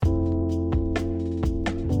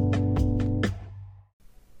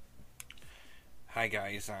Hi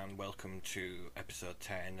guys, and welcome to episode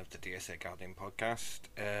 10 of the DSA Guardian podcast.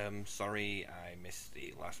 Sorry I missed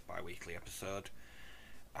the last bi-weekly episode.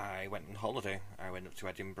 I went on holiday. I went up to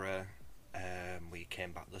Edinburgh. We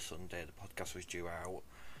came back the Sunday the podcast was due out,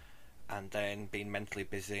 and then been mentally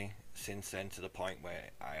busy since then, to the point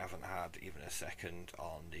where I haven't had even a second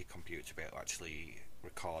on the computer to be able to actually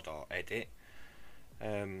record or edit.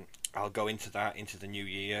 I'll go into that into the new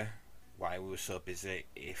year, why we were so busy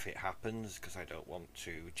if it happens, because I don't want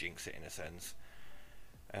to jinx it in a sense.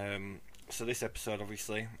 So this episode,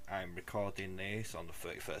 obviously, I'm recording this on the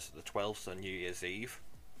 31st of the 12th, so New Year's Eve.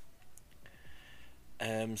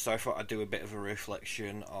 So I thought I'd do a bit of a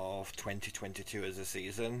reflection of 2022 as a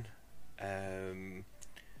season.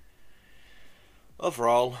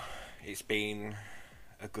 Overall, it's been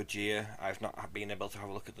a good year. I've not been able to have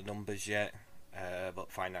a look at the numbers yet,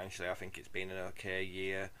 but financially I think it's been an okay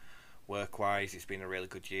year. Work-wise, it's been a really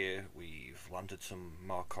good year. We've landed some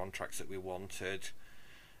more contracts that we wanted.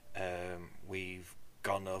 We've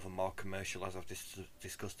gone over more commercial, as I've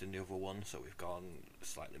discussed in the other one, so we've gone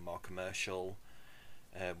slightly more commercial.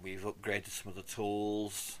 We've upgraded some of the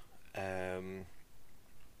tools.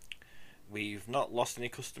 We've not lost any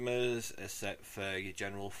customers except for your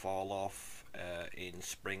general fall off in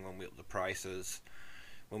spring when we upped the prices.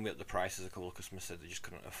 When we upped the prices, a couple of customers said they just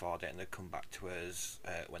couldn't afford it, and they'd come back to us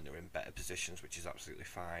when they were in better positions, which is absolutely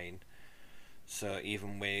fine. So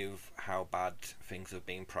even with how bad things have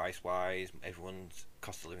been price-wise, everyone's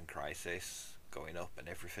cost of living crisis going up and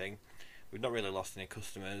everything, we've not really lost any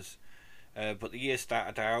customers. But the year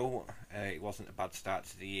started out, it wasn't a bad start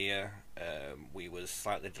to the year. We was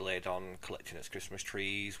slightly delayed on collecting its Christmas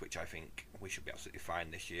trees, which I think we should be absolutely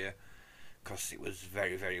fine this year, because it was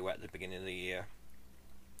very, very wet at the beginning of the year.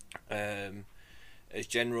 As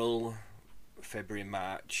general, February,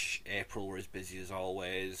 March, April were as busy as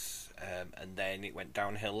always, and then it went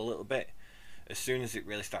downhill a little bit. As soon as it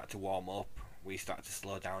really started to warm up, we started to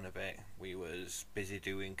slow down a bit. We was busy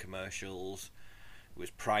doing commercials. We was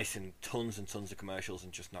pricing tons and tons of commercials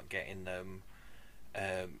and just not getting them.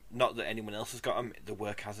 Not that anyone else has got them. The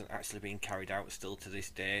work hasn't actually been carried out still to this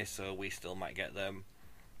day, so we still might get them.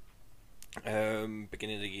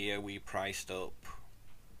 Beginning of the year, we priced up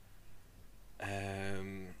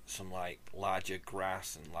some like larger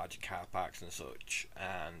grass and larger car parks and such,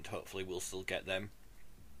 and hopefully we'll still get them.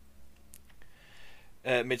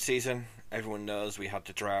 Mid-season, everyone knows we had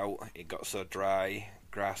the drought. It got so dry,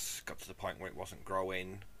 grass got to the point where it wasn't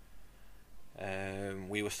growing.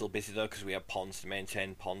 We were still busy though, because we had ponds to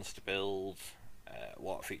maintain, ponds to build,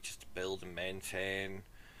 water features to build and maintain.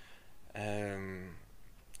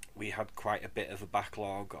 We had quite a bit of a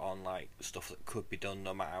backlog on like stuff that could be done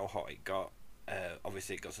no matter how hot it got.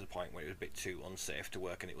 Obviously it got to the point where it was a bit too unsafe to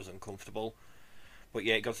work and it was uncomfortable, but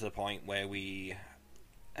yeah, it got to the point where we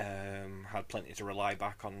had plenty to rely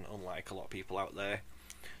back on, unlike a lot of people out there.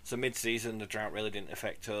 So mid-season, the drought really didn't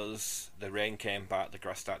affect us. The rain came back, the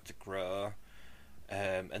grass started to grow,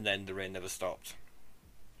 and then the rain never stopped,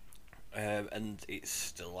 and it's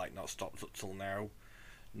still like not stopped up till now.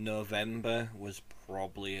 November was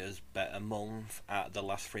probably as better month at the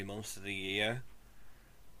last 3 months of the year.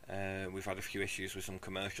 We've had a few issues with some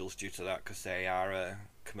commercials due to that, because they are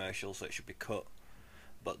commercials that should be cut,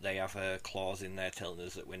 but they have a clause in there telling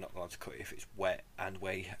us that we're not allowed to cut if it's wet, and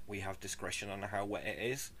we have discretion on how wet it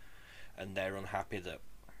is, and they're unhappy that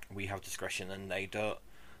we have discretion and they don't.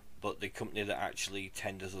 But the company that actually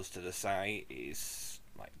tenders us to the site is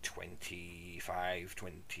like 25,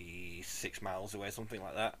 26 miles away, something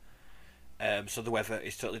like that. So the weather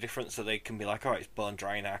is totally different, so they can be like, oh, it's bone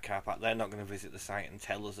dry in our car park. They're not going to visit the site and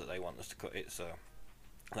tell us that they want us to cut it, so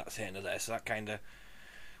that's the end of there. So that kind of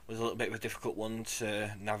was a little bit of a difficult one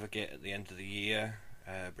to navigate at the end of the year,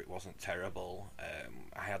 but it wasn't terrible.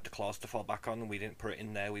 I had the clause to fall back on, and we didn't put it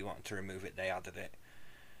in there. We wanted to remove it, they added it.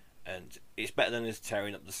 And it's better than us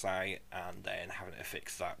tearing up the site and then having to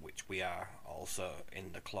fix that, which we are also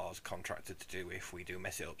in the clause contracted to do if we do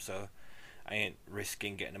mess it up. So I ain't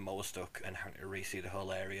risking getting a mower stuck and having to reseed the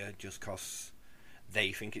whole area just because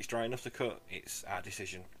they think it's dry enough to cut. It's our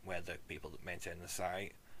decision. We're the people that maintain the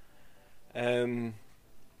site. Other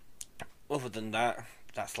than that,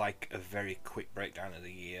 that's like a very quick breakdown of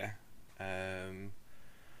the year.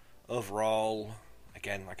 Overall,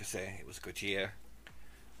 again, like I say, it was a good year.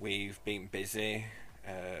 We've been busy,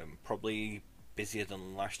 probably busier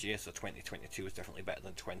than last year, so 2022 was definitely better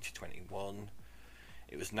than 2021.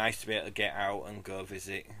 It was nice to be able to get out and go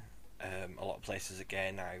visit a lot of places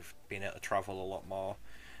again. I've been able to travel a lot more.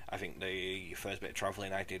 I think the first bit of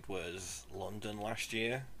travelling I did was London last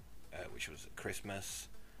year, which was at Christmas.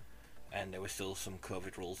 and there were still some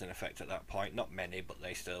COVID rules in effect at that point. Not many, but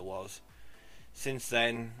they still was. Since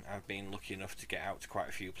then, I've been lucky enough to get out to quite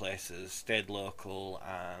a few places, stayed local,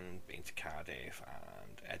 and been to Cardiff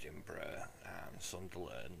and Edinburgh and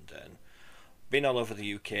Sunderland, and been all over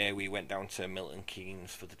the UK. We went down to Milton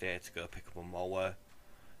Keynes for the day to go pick up a mower.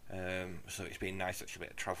 So it's been nice actually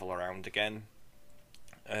to travel around again.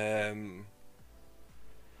 Yeah,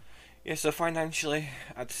 so financially,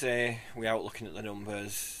 I'd say without looking at the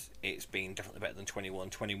numbers, it's been definitely better than 21.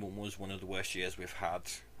 21 was one of the worst years we've had.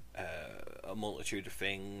 A multitude of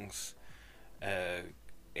things.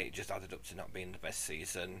 It just added up to not being the best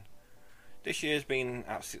season. This year's been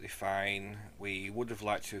absolutely fine. We would have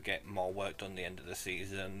liked to get more work done at the end of the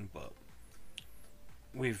season, but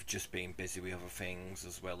we've just been busy with other things,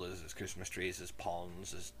 as well as Christmas trees, as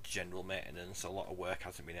ponds, as general maintenance. A lot of work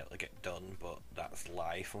hasn't been able to get done, but that's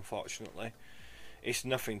life, unfortunately. It's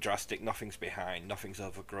nothing drastic, nothing's behind, nothing's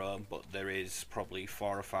overgrown, but there is probably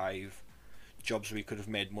 4 or 5 jobs we could have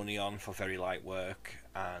made money on for very light work,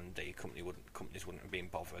 and the companies wouldn't have been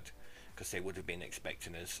bothered because they would have been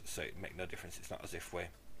expecting us. So it make no difference. It's not as if we're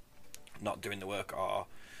not doing the work or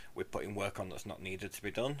we're putting work on that's not needed to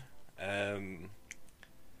be done.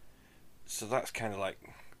 So that's kind of like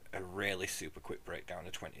a really super quick breakdown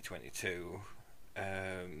of 2022.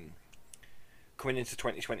 Coming into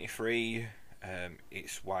 2023,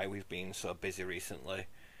 it's why we've been so busy recently,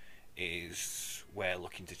 is we're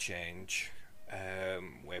looking to change.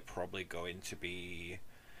 We're probably going to be,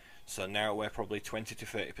 so now we're probably 20 to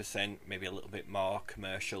 30%, maybe a little bit more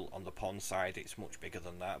commercial. On the pond side it's much bigger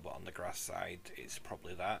than that, but on the grass side it's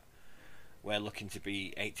probably that. We're looking to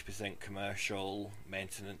be 80% commercial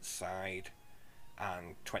maintenance side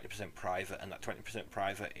and 20% private, and that 20%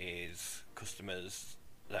 private is customers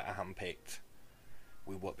that are handpicked.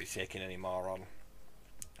 We won't be taking any more on.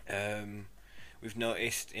 We've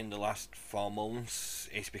noticed in the last 4 months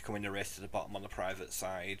it's becoming a race to the bottom on the private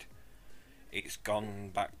side. It's gone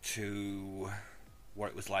back to what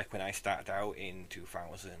it was like when I started out in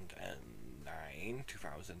 2009,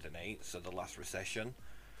 2008, so the last recession.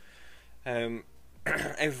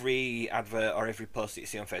 Every advert or every post that you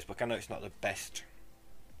see on Facebook, I know it's not the best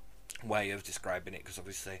way of describing it, because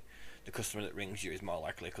obviously the customer that rings you is more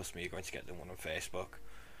likely a customer you're going to get than one on Facebook,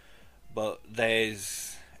 but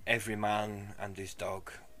there's every man and his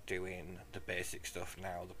dog doing the basic stuff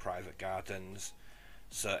now, the private gardens.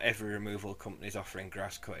 So every removal company is offering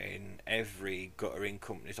grass cutting, every guttering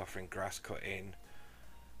company is offering grass cutting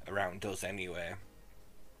around us anyway.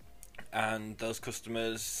 And those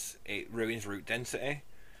customers, it ruins root density.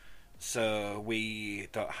 So we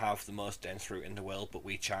don't have the most dense root in the world, but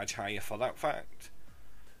we charge higher for that fact.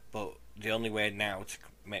 But the only way now to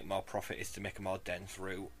make more profit is to make a more dense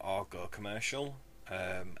route or go commercial.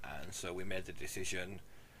 And so we made the decision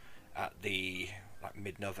at the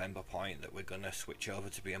mid-November point that we're going to switch over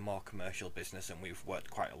to be a more commercial business, and we've worked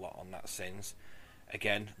quite a lot on that since.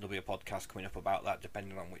 Again, there'll be a podcast coming up about that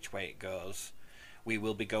depending on which way it goes. We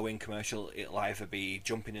will be going commercial. It'll either be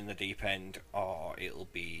jumping in the deep end, or it'll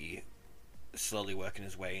be slowly working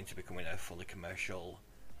its way into becoming a fully commercial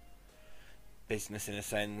business in a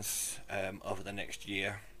sense over the next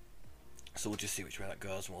year. So we'll just see which way that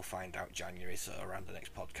goes, and we'll find out January, so around the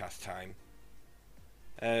next podcast time.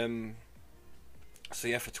 So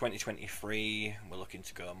yeah, for 2023 we're looking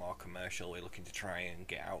to go more commercial. We're looking to try and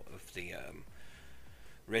get out of the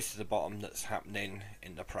race to the bottom that's happening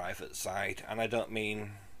in the private side, and I don't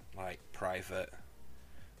mean like private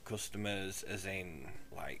customers as in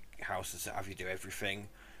like houses that have you do everything.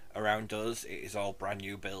 Around us it is all brand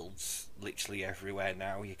new builds literally everywhere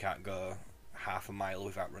now. You can't go half a mile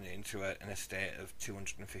without running into an estate of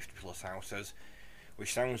 250 plus houses,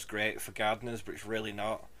 which sounds great for gardeners, but it's really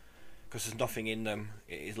not, because there's nothing in them.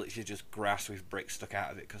 It is literally just grass with bricks stuck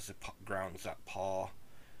out of it because the ground's that poor.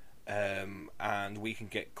 And we can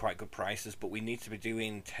get quite good prices, but we need to be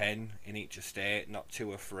doing 10 in each estate, not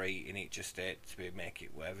 2 or 3 in each estate to make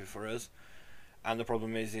it worthy for us. And the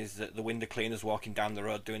problem is that the window cleaners walking down the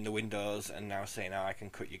road doing the windows and now saying, oh, I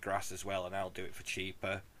can cut your grass as well and I'll do it for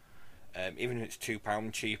cheaper. Even if it's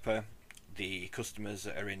 £2 cheaper, the customers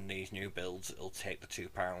that are in these new builds will take the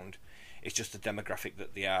 £2. It's just the demographic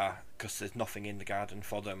that they are, because there's nothing in the garden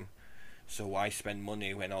for them. So why spend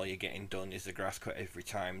money when all you're getting done is the grass cut every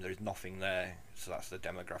time? There's nothing there. So that's the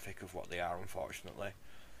demographic of what they are, unfortunately.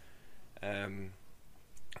 And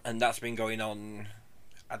that's been going on,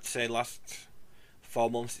 I'd say last 4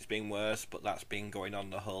 months it's been worse, but that's been going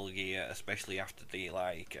on the whole year, especially after the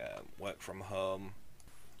work from home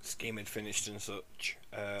scheme had finished and such.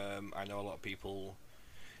 I know a lot of people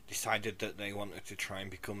decided that they wanted to try and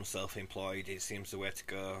become self-employed. It seems the way to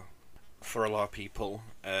go. for a lot of people,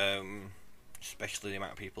 especially the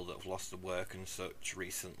amount of people that have lost their work and such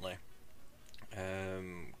recently.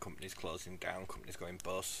 Companies closing down, companies going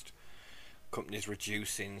bust, companies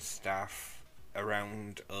reducing staff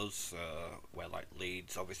around us. Where like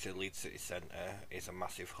Leeds, obviously Leeds City Centre is a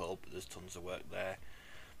massive hub. There's tons of work there,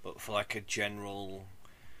 but for like a general,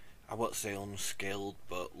 I won't say unskilled,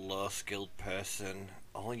 but low skilled person,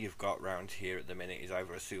 all you've got round here at the minute is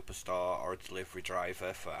either a superstar or a delivery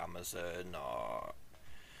driver for Amazon or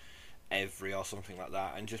Every or something like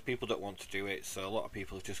that, and just people don't want to do it. So a lot of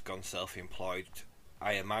people have just gone self-employed.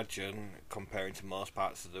 I imagine, comparing to most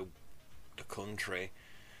parts of the country,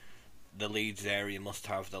 the Leeds area must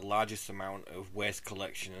have the largest amount of waste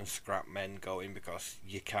collection and scrap men going, because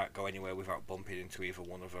you can't go anywhere without bumping into either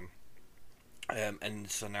one of them.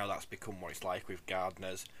 And so now that's become what it's like with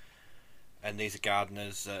gardeners. And these are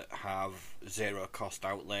gardeners that have zero cost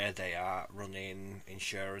outlay. They are running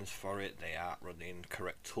insurance for it. They are running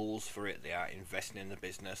correct tools for it. They are investing in the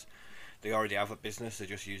business. They already have a business. They're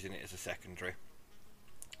just using it as a secondary.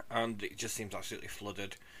 And it just seems absolutely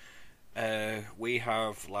flooded. We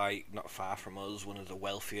have, like, not far from us, one of the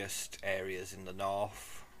wealthiest areas in the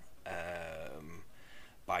north.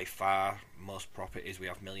 By far, most properties, we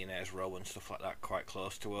have Millionaires Row and stuff like that quite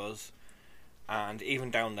close to us. And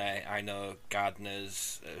even down there, I know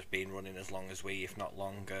gardeners have been running as long as we, if not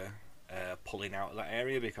longer, pulling out of that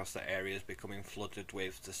area because that area is becoming flooded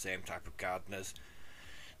with the same type of gardeners.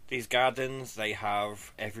 These gardens, they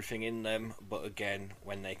have everything in them, but again,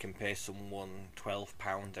 when they can pay someone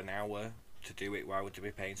 £12 an hour to do it, why would they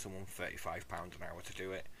be paying someone £35 an hour to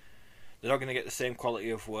do it? They're not going to get the same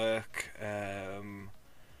quality of work.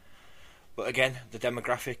 But again, the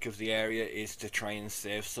demographic of the area is to try and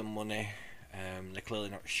save some money. They're clearly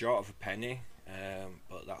not short of a penny,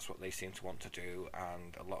 but that's what they seem to want to do.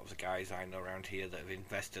 And a lot of the guys I know around here that have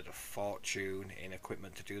invested a fortune in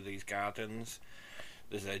equipment to do these gardens.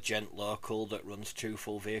 There's a gent local that runs 2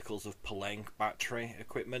 full vehicles of Palenque battery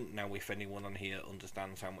equipment. Now, if anyone on here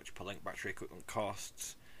understands how much Palenque battery equipment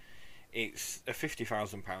costs, it's a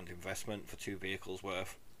 £50,000 investment for 2 vehicles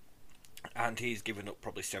worth. And he's given up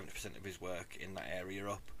probably 70% of his work in that area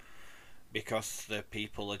up, because the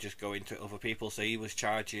people are just going to other people. So he was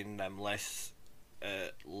charging them less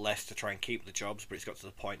to try and keep the jobs, but it's got to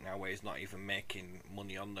the point now where he's not even making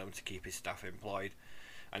money on them to keep his staff employed,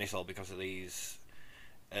 and it's all because of these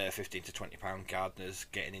 £15 to £20 gardeners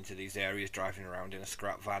getting into these areas, driving around in a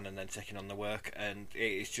scrap van and then taking on the work. And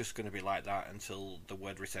it's just going to be like that until the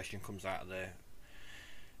word recession comes out of the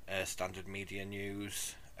standard media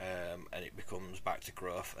news. And it becomes back to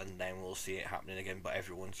growth, and then we'll see it happening again. But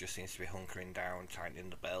everyone just seems to be hunkering down, tightening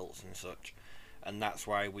the belts and such, and that's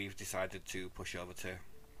why we've decided to push over to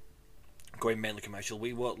going mainly commercial.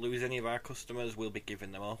 We won't lose any of our customers, we'll be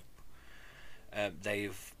giving them up.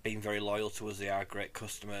 They've been very loyal to us, they are great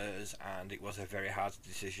customers, and it was a very hard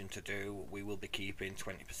decision to do. We will be keeping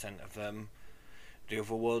 20% of them. The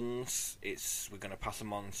other ones, we're going to pass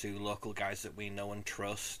them on to local guys that we know and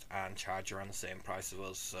trust and charge around the same price as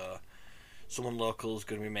us. So someone local is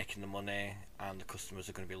going to be making the money, and the customers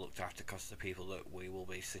are going to be looked after because the people that we will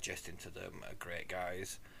be suggesting to them are great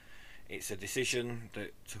guys. It's a decision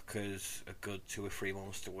that took us a good 2 or 3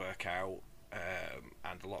 months to work out,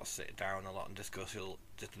 and a lot of sit down, a lot of discussions,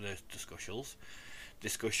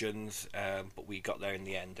 but we got there in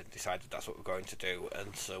the end and decided that's what we're going to do,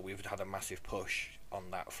 and so we've had a massive push on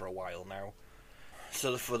that for a while now.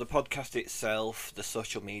 So for the podcast itself, the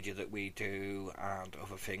social media that we do and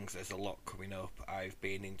other things, there's a lot coming up. I've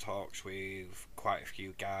been in talks with quite a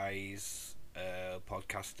few guys,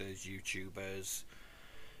 podcasters, YouTubers,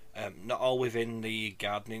 not all within the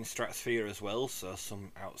gardening stratosphere as well, so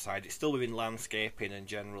some outside. It's still within landscaping and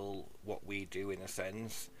general what we do in a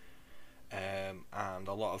sense. And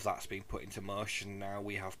a lot of that's been put into motion now.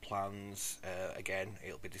 We have plans, again,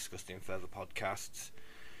 it'll be discussed in further podcasts,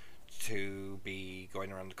 to be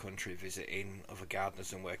going around the country visiting other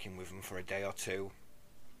gardeners and working with them for a day or 2.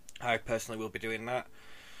 I personally will be doing that,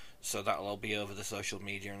 so that'll all be over the social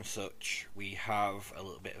media and such. We have a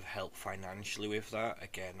little bit of help financially with that.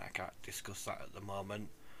 Again, I can't discuss that at the moment,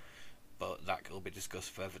 but that will be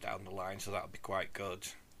discussed further down the line, so that'll be quite good.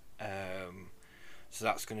 So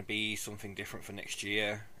that's going to be something different for next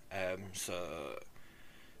year. So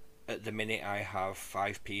at the minute I have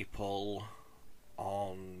 5 people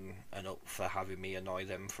on and up for having me annoy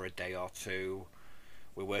them for a day or 2.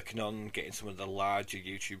 We're working on getting some of the larger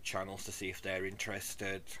YouTube channels to see if they're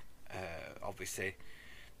interested. Obviously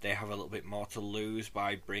they have a little bit more to lose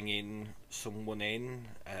by bringing someone in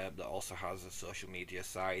that also has a social media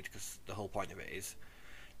side, because the whole point of it is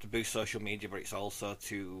to boost social media, but it's also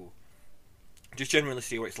to just generally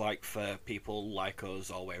see what it's like for people like us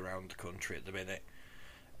all the way around the country at the minute.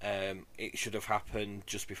 It should have happened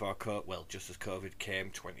just before just as COVID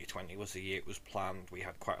came. 2020 was the year it was planned. We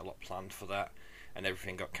had quite a lot planned for that, and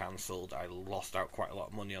everything got cancelled. I lost out quite a lot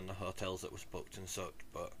of money on the hotels that was booked and such,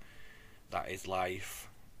 but that is life.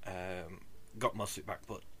 Got most of it back,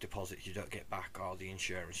 but deposits you don't get back, or the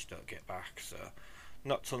insurance you don't get back. So,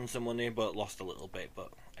 not tons of money, but lost a little bit.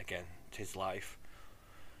 But again, 'tis life.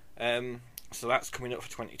 So that's coming up for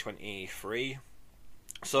 2023.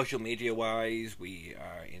 Social media wise, we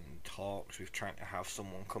are in talks with trying to have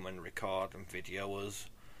someone come and record and video us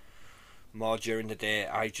more during the day.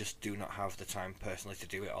 I just do not have the time personally to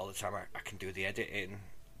do it all the time. I can do the editing,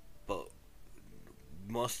 but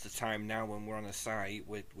most of the time now when we're on a site,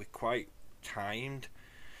 we're quite timed,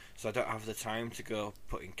 so I don't have the time to go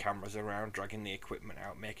putting cameras around, dragging the equipment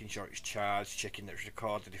out, making sure it's charged, checking that it's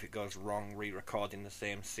recorded. If it goes wrong, re-recording the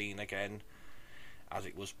same scene again as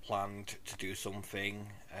it was planned to do something.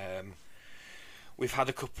 We've had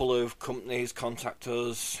a couple of companies contact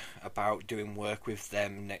us about doing work with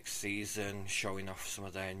them next season, showing off some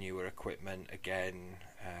of their newer equipment again.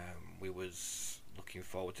 We was looking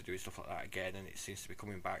forward to doing stuff like that again, and it seems to be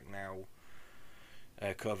coming back now.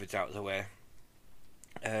 COVID's out of the way.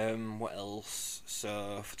 What else?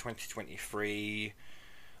 So for 2023,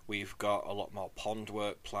 we've got a lot more pond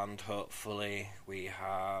work planned, hopefully. We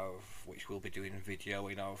have, which we'll be doing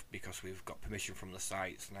videoing of, because we've got permission from the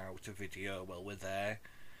sites now to video while we're there.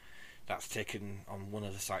 That's taken on one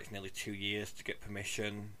of the sites nearly 2 years to get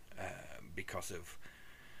permission, because of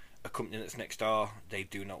a company that's next door. They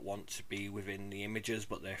do not want to be within the images,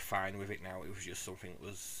 but they're fine with it now. It was just something that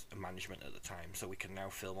was a management at the time, so we can now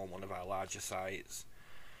film on one of our larger sites.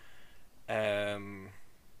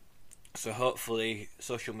 So hopefully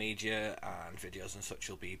social media and videos and such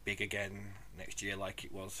will be big again next year, like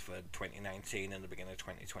it was for 2019 and the beginning of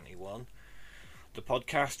 2021. The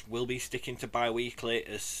podcast will be sticking to bi-weekly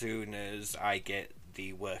as soon as I get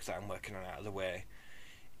the work that I'm working on out of the way.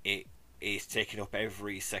 It is taking up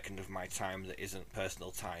every second of my time that isn't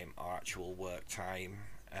personal time or actual work time.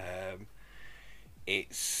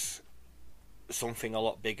 It's something a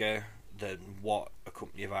lot bigger than what a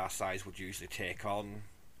company of our size would usually take on,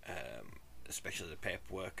 especially the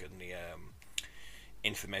paperwork and the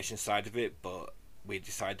information side of it, but we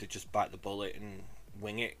decided to just bite the bullet and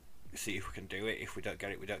wing it, see if we can do it. If we don't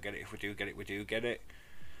get it, we don't get it. If we do get it, we do get it.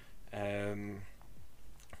 Other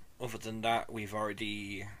than that, we've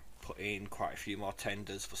already put in quite a few more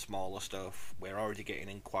tenders for smaller stuff. We're already getting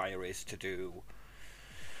inquiries to do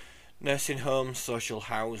nursing homes, social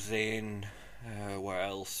housing, what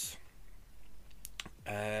else?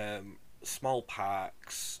 Small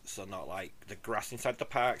parks, so not like the grass inside the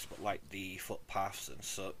parks, but like the footpaths and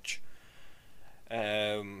such.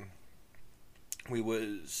 We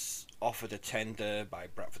was offered a tender by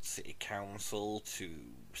Bradford City Council to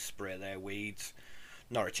spray their weeds.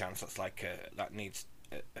 Not a chance. That's like that needs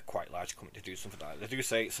a quite large company to do something like that. They do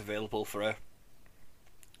say it's available for a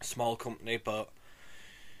small company, but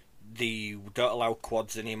they don't allow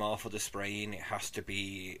quads anymore for the spraying. It has to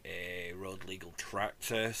be a road legal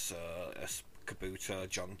tractor, so a Kubota,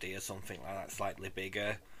 John Deere, something like that, slightly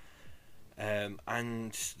bigger.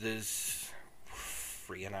 And there's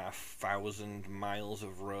 3,500 miles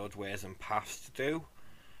of roadways and paths to do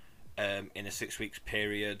in a 6 weeks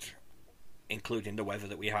period, including the weather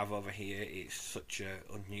that we have over here. It's such an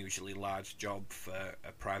unusually large job for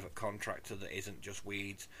a private contractor that isn't just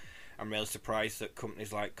weeds. I'm really surprised that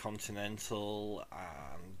companies like Continental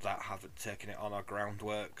and that haven't taken it on, our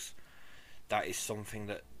groundworks. That is something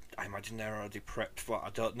that I imagine they're already prepped for. I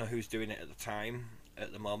don't know who's doing it at the time.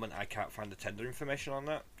 At the moment, I can't find the tender information on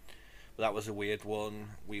that. But that was a weird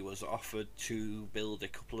one. We was offered to build a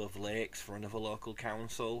couple of lakes for another local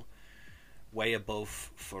council, way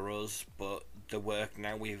above for us, but the work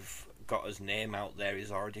now we've got his name out there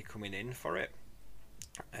is already coming in for it.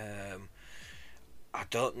 I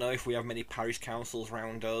don't know if we have many parish councils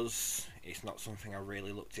around us. It's not something I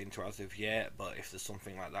really looked into as of yet, but if there's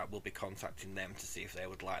something like that, we'll be contacting them to see if they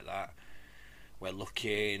would like that. We're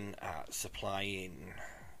looking at supplying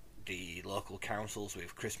the local councils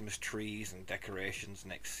with Christmas trees and decorations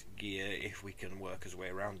next year, if we can work our way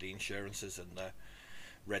around the insurances and the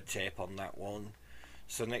red tape on that one.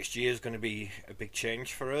 So next year is going to be a big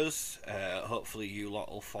change for us. Hopefully you lot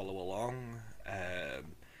will follow along.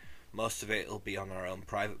 Most of it will be on our own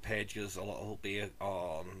private pages. A lot will be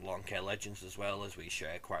on Lawn Care Legends as well, as we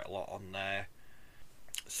share quite a lot on there.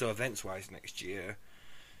 So events wise next year,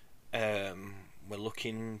 we're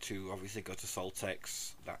looking to obviously go to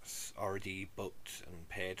Saltex. That's already booked and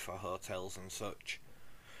paid for hotels and such.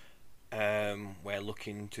 We're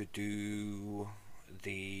looking to do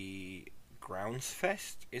the Grounds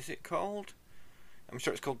Fest, is it called? I'm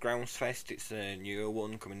sure it's called Grounds Fest. It's a newer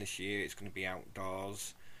one coming this year. It's going to be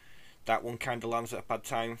outdoors. That one kind of lands at a bad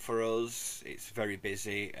time for us. It's very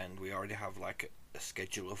busy, and we already have like a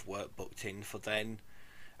schedule of work booked in for then.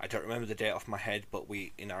 I don't remember the date off my head, but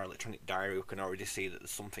we in our electronic diary we can already see that there's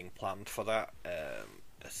something planned for that.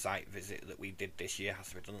 A site visit that we did this year has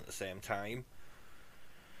to be done at the same time.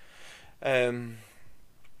 Um,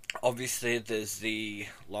 Obviously, there's the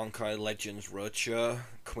Longcoil Legends Roadshow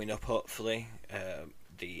coming up. Hopefully,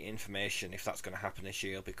 the information if that's going to happen this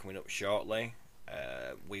year will be coming up shortly.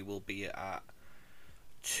 We will be at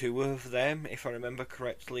two of them, if I remember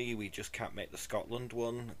correctly. We just can't make the Scotland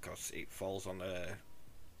one because it falls on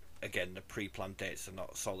again, the pre-planned dates are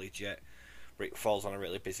not solid yet, but it falls on a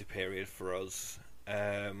really busy period for us.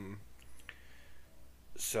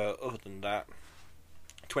 So other than that,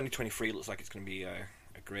 2023 looks like it's going to be a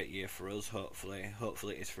great year for us. Hopefully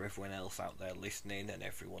it is for everyone else out there listening and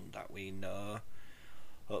everyone that we know.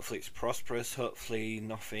 Hopefully it's prosperous. Hopefully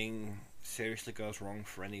nothing seriously goes wrong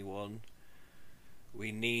for anyone.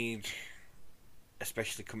 We need,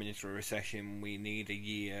 especially coming into a recession, we need a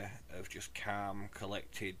year of just calm,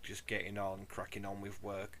 collected, just getting on, cracking on with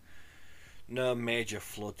work. No major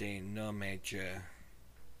flooding, no major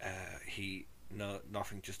heat,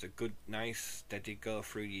 nothing. Just a good, nice, steady go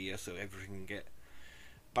through year so everything can get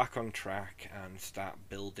back on track and start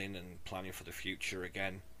building and planning for the future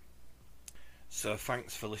again. So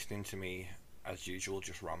thanks for listening to me, as usual,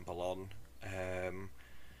 just ramble on.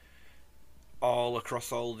 All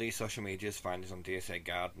across all the social medias, find us on DSA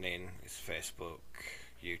Gardening. It's Facebook,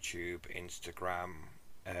 YouTube, Instagram.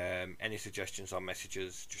 Any suggestions or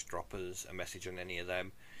messages, just drop us a message on any of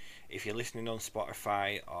them. If you're listening on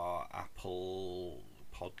Spotify or Apple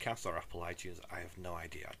Podcasts or Apple iTunes, I have no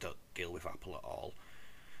idea. I don't deal with Apple at all.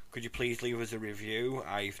 Could you please leave us a review?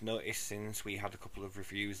 I've noticed since we had a couple of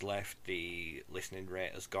reviews left, the listening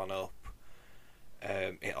rate has gone up.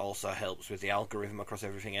 It also helps with the algorithm across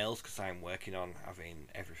everything else because I'm working on having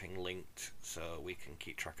everything linked so we can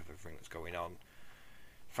keep track of everything that's going on.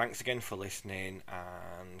 Thanks again for listening,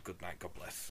 and good night, God bless.